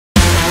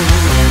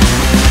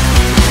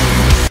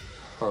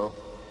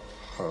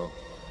Time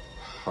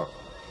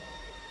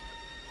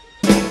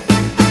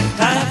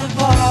for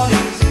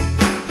parties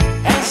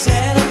and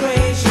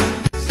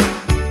celebrations.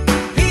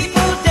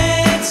 People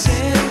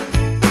dancing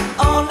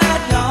all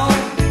night long.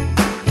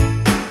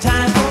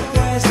 Time for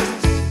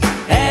presents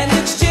and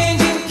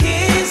exchanging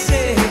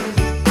kisses.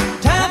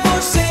 Time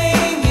for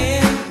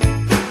singing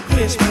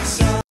Christmas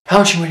songs.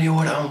 Hello Radio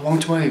Order and welcome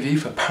to my review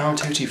for Paranormal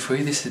Activity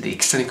 3. This is the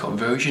extended cut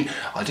version.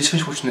 I just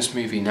finished watching this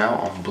movie now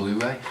on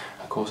Blu-ray.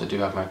 Of course I do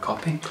have my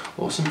copy,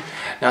 awesome.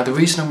 Now the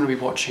reason I'm going to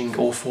be watching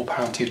all 4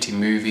 Paranormal Activity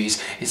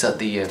movies is that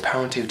the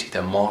Paranormal Activity,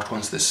 the marked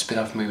ones, the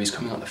spin-off movies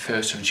coming out the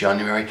 1st of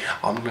January.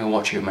 I'm going to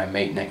watch it with my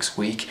mate next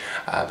week.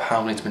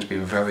 Apparently it's meant to be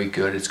very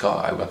good. It's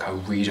got like a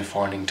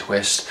redefining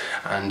twist,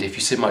 and if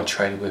you see my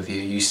trailer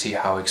review you see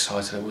how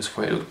excited I was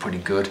for it. It looked pretty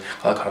good.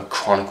 Got kind of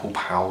chronicle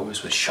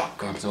powers with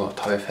shotguns and all that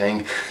type of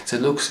thing. So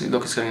it looks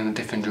it's going in a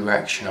different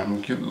direction. I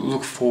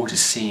look forward to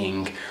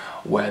seeing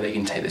where they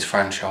can take this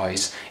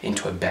franchise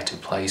into a better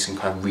place and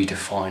kind of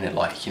redefine it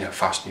like, you know,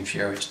 Fast and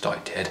Furious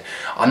did.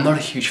 I'm not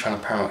a huge fan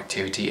of Paranormal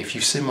Activity. If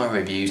you've seen my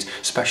reviews,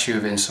 especially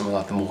within some of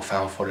like the more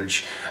found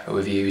footage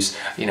reviews,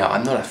 you know,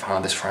 I'm not a fan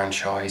of this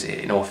franchise.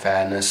 In all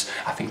fairness,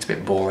 I think it's a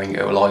bit boring.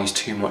 It relies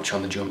too much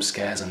on the jump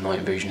scares and night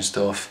vision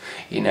stuff.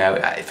 You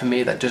know, for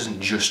me that doesn't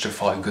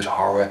justify good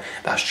horror.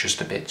 That's just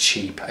a bit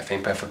cheap, I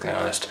think, perfectly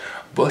honest.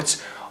 But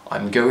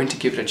I'm going to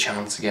give it a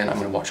chance again. I'm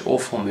going to watch all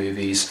 4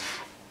 movies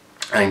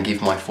and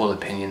give my full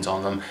opinions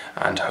on them,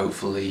 and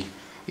hopefully,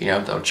 you know,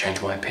 that'll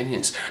change my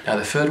opinions. Now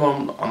the third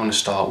one I'm going to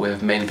start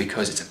with, mainly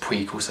because it's a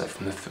prequel set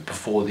from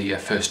before the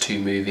first 2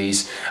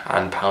 movies,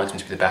 and apparently it's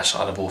meant to be the best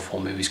out of all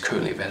 4 movies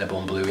currently available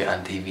on Blu-ray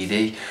and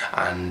DVD,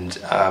 and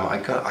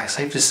I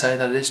safe to say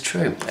that it is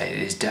true. It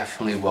is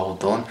definitely well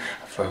done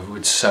for a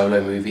good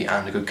solo movie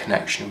and a good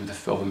connection with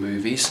the other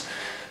movies.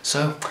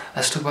 So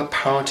let's talk about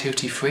Paranormal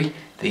Activity 3,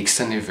 the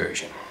extended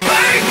version.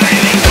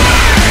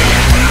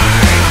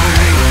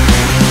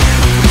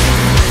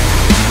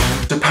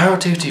 So Paranormal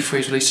Activity 3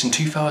 was released in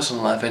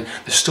 2011.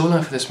 The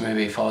storyline for this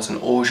movie follows an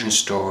origin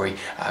story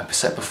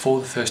set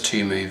before the first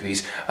 2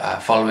 movies,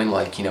 following,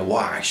 like, you know,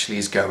 what actually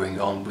is going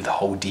on with the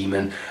whole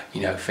demon, you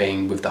know,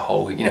 thing, with the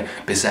whole, you know,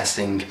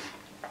 possessing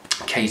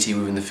Katie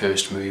within the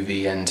first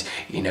movie, and,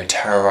 you know,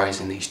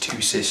 terrorizing these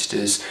 2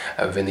 sisters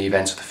within the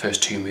events of the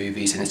first 2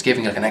 movies, and it's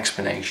giving like an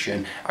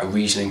explanation, a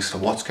reasoning as to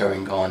what's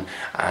going on,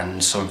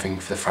 and something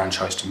for the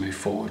franchise to move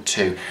forward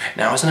to.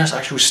 Now, as an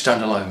actual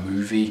standalone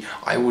movie,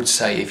 I would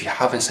say if you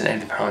haven't seen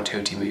any of the Paranormal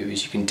Activity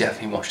movies, you can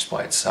definitely watch this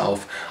by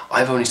itself.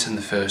 I've only seen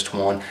the first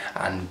one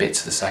and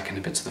bits of the second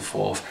and bits of the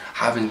fourth.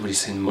 Haven't really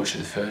seen much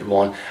of the third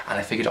one, and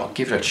I figured I'll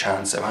give it a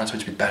chance. It's meant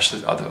to be best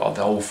of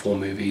the whole 4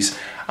 movies,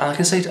 and I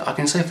can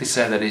safely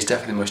say that it's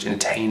definitely the most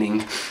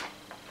entertaining.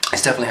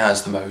 It definitely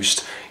has the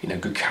most, you know,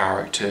 good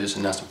characters,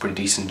 and has some pretty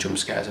decent jump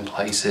scares in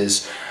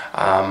places.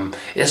 It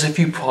has a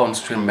few problems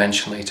which we'll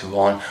mention later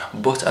on,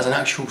 but as an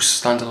actual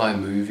standalone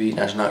movie,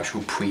 as an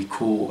actual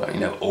prequel, you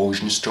know,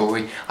 origin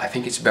story, I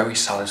think it's very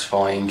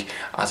satisfying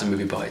as a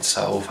movie by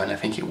itself, and I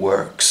think it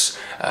works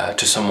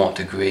to somewhat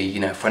degree.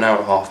 You know, for an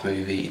hour-and-a-half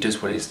movie, it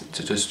does what it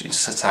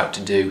sets out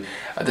to do.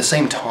 At the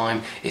same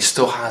time, it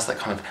still has that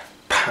kind of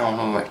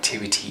Paranormal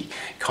Activity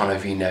kind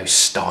of, you know,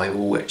 style,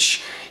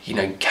 which, you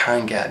know,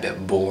 can get a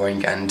bit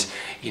boring. And,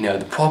 you know,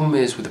 the problem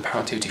is with the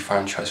Paranormal Activity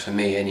franchise, for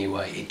me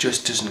anyway, it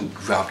just doesn't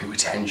grab your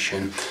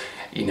attention,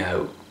 you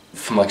know,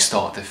 from like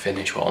start to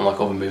finish. Well, unlike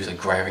other movies like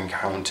Grave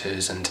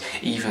Encounters, and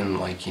even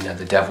like, you know,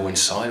 The Devil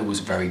Inside was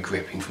very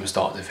gripping from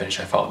start to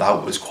finish. I felt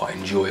that was quite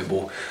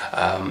enjoyable,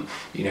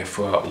 you know,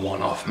 for a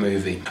one-off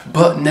movie.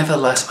 But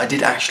nevertheless, I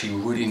did actually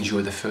really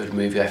enjoy the 3rd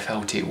movie. I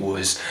felt it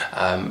was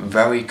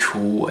very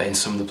cool in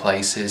some of the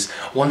places.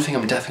 One thing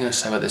I'm definitely going to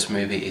say about this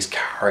movie is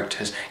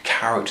characters.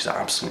 Characters are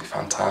absolutely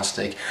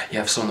fantastic. You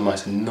have some of the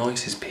most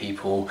nicest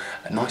people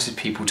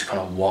to kind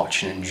of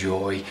watch and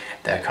enjoy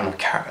their kind of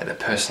their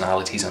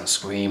personalities on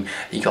screen.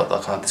 You got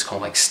this kind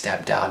of like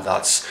stepdad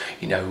that's,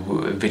 you know,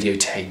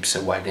 videotapes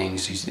at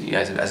weddings, you know,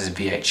 as a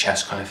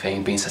VHS kind of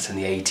thing, being set in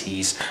the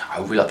 80s. I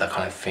really like that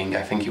kind of thing.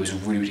 I think it was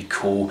really, really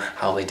cool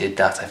how they did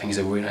that. I think he's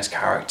a really nice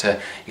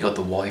character. You got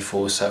the wife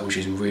also, which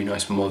is a really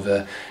nice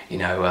mother. You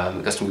know,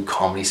 got some good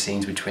comedy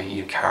scenes between,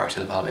 you know,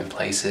 character development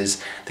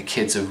places. The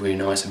kids are really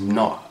nice and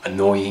not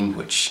annoying,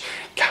 which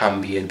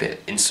can be a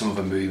bit in some of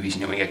the movies,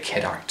 you know, when you get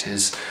kid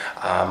actors.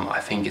 I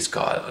think it's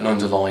got an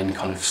underlying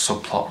kind of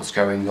subplot that's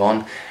going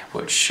on,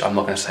 which I'm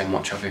not going to say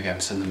much of if you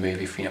haven't seen the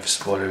movie for, you know, for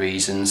spoiler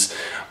reasons.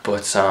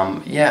 But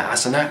yeah,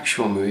 as an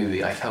actual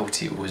movie, I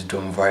felt it was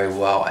done very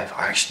well. I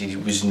actually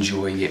was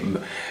enjoying it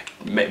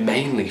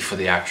mainly for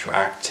the actual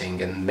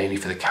acting and mainly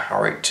for the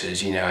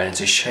characters, you know, and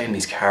it's a shame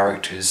these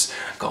characters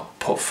got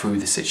put through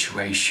the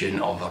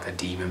situation of like a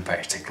demon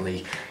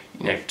basically,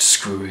 you know,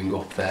 screwing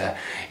up their,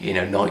 you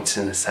know, nights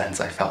in a sense.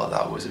 I felt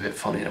that was a bit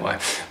funny in a way.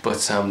 But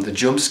the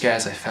jump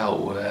scares I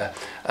felt were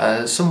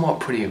somewhat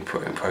pretty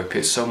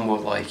appropriate. Some were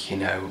like, you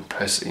know,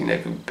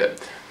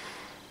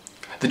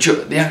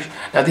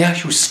 Now the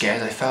actual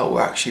scares I felt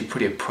were actually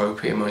pretty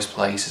appropriate in most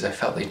places. I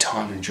felt they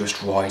timed them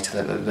just right.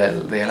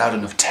 They allowed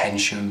enough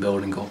tension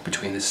building up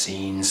between the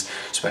scenes,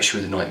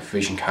 especially with the night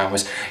vision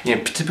cameras. You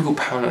know, typical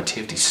Paranormal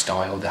Activity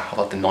style. They have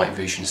like the night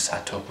vision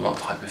set up and that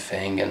type of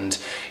thing, and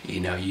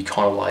you know, you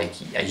kind of like,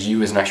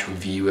 you as an actual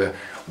viewer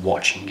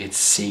watching it,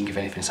 seeing if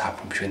anything's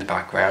happening between the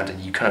background, and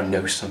you kind of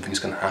know something's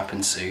going to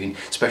happen soon,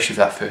 especially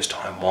for that first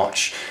time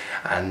watch.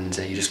 And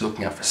you're just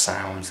looking out for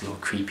sounds, little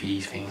creepy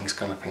things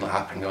kind of thing like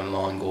happening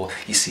along, or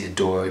you see a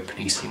door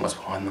open, you see what's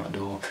behind that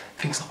door,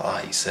 things like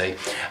that, you see.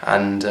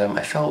 And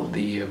I felt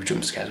the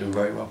jump scares were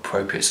very well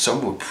appropriate.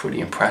 Some were pretty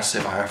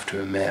impressive, I have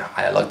to admit.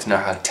 I like to know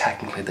how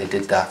technically they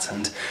did that,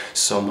 and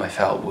some I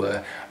felt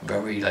were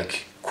very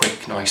like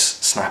quick, nice,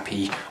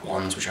 snappy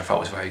ones, which I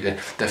felt was very good.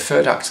 The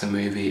third act of the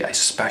movie I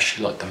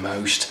especially liked the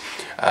most,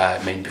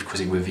 mainly because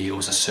it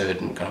reveals a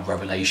certain kind of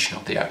revelation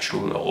of the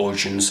actual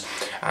origins.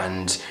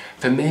 And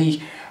for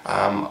me,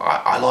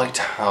 I like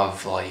to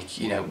have, like,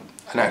 you know,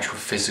 an actual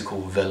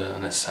physical villain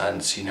in a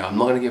sense. You know, I'm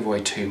not going to give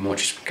away too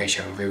much just in case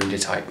you haven't ruined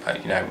it.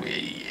 You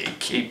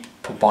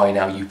know, by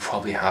now you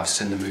probably have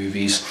seen the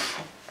movies.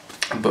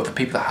 But for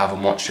people that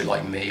haven't watched it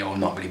like me, or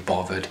not really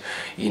bothered,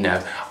 you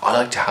know, I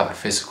like to have a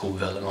physical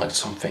villain, like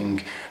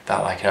something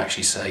that I can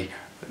actually say,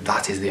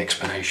 that is the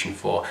explanation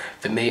for.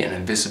 For me, an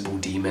invisible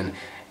demon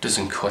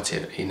doesn't cut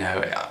it, you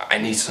know. I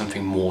need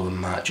something more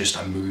than that, just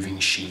a moving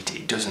sheet.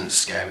 It doesn't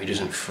scare me, it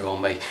doesn't thrill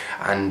me.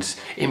 And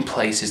in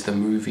places, the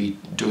movie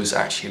does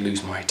actually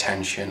lose my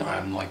attention.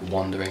 I'm like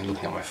wandering,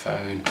 looking at my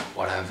phone,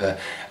 whatever.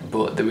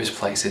 But there is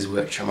places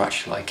which I'm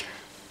actually like,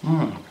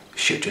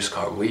 shit just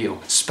got real,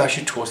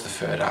 especially towards the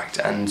third act.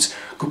 And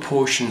good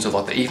portions of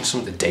like even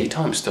some of the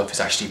daytime stuff is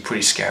actually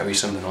pretty scary.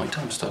 Some of the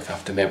nighttime stuff, I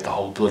have to admit, with the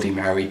whole Bloody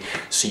Mary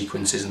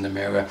sequences in the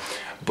mirror.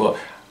 But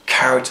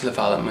character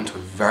development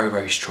was very,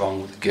 very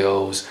strong with the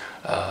girls,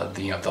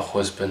 you know, the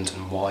husband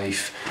and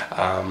wife.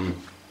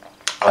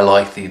 I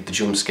like the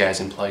jump scares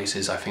in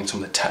places. I think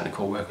some of the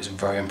technical work was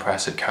very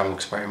impressive. Camera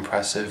looks very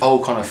impressive. The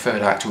whole kind of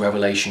third act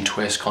revelation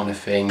twist kind of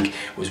thing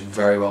was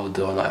very well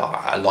done.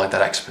 I like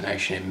that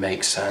explanation. It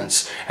makes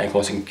sense. And of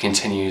course it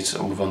continues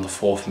on the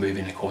fourth movie,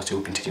 and of course it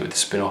will continue with the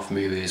spin-off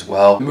movie as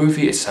well. The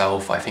movie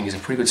itself, I think, is a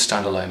pretty good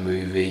standalone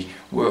movie.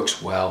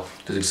 Works well,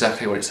 does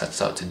exactly what it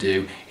sets out to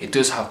do. It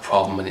does have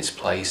problem in its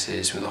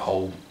places with the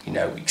whole, you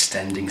know,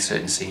 extending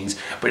certain scenes,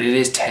 but it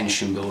is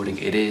tension building,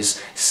 it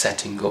is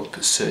setting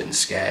up certain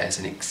scares,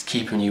 and it's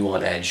keeping you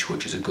on edge,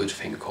 which is a good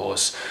thing, of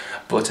course.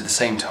 But at the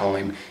same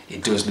time,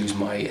 it does lose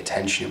my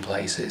attention in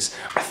places.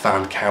 I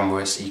found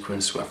camera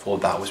sequence where I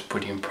thought that was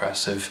pretty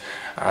impressive,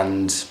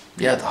 and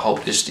yeah, the whole,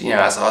 just, you know,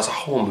 as a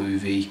whole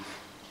movie,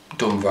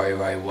 done very,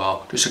 very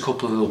well. Just a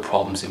couple of little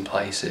problems in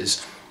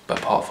places, but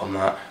apart from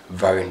that,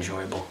 very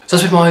enjoyable. So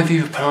that's been my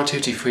review of Paranormal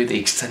Activity 3, the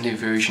extended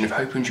version. I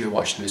hope you enjoyed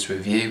watching this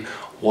review.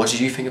 What did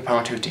you think of Paranormal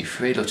Activity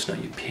 3? I'd love to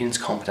know your opinions,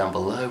 comment down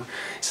below.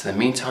 So in the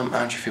meantime,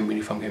 Andrew from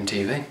Media from Game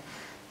TV,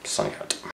 signing out.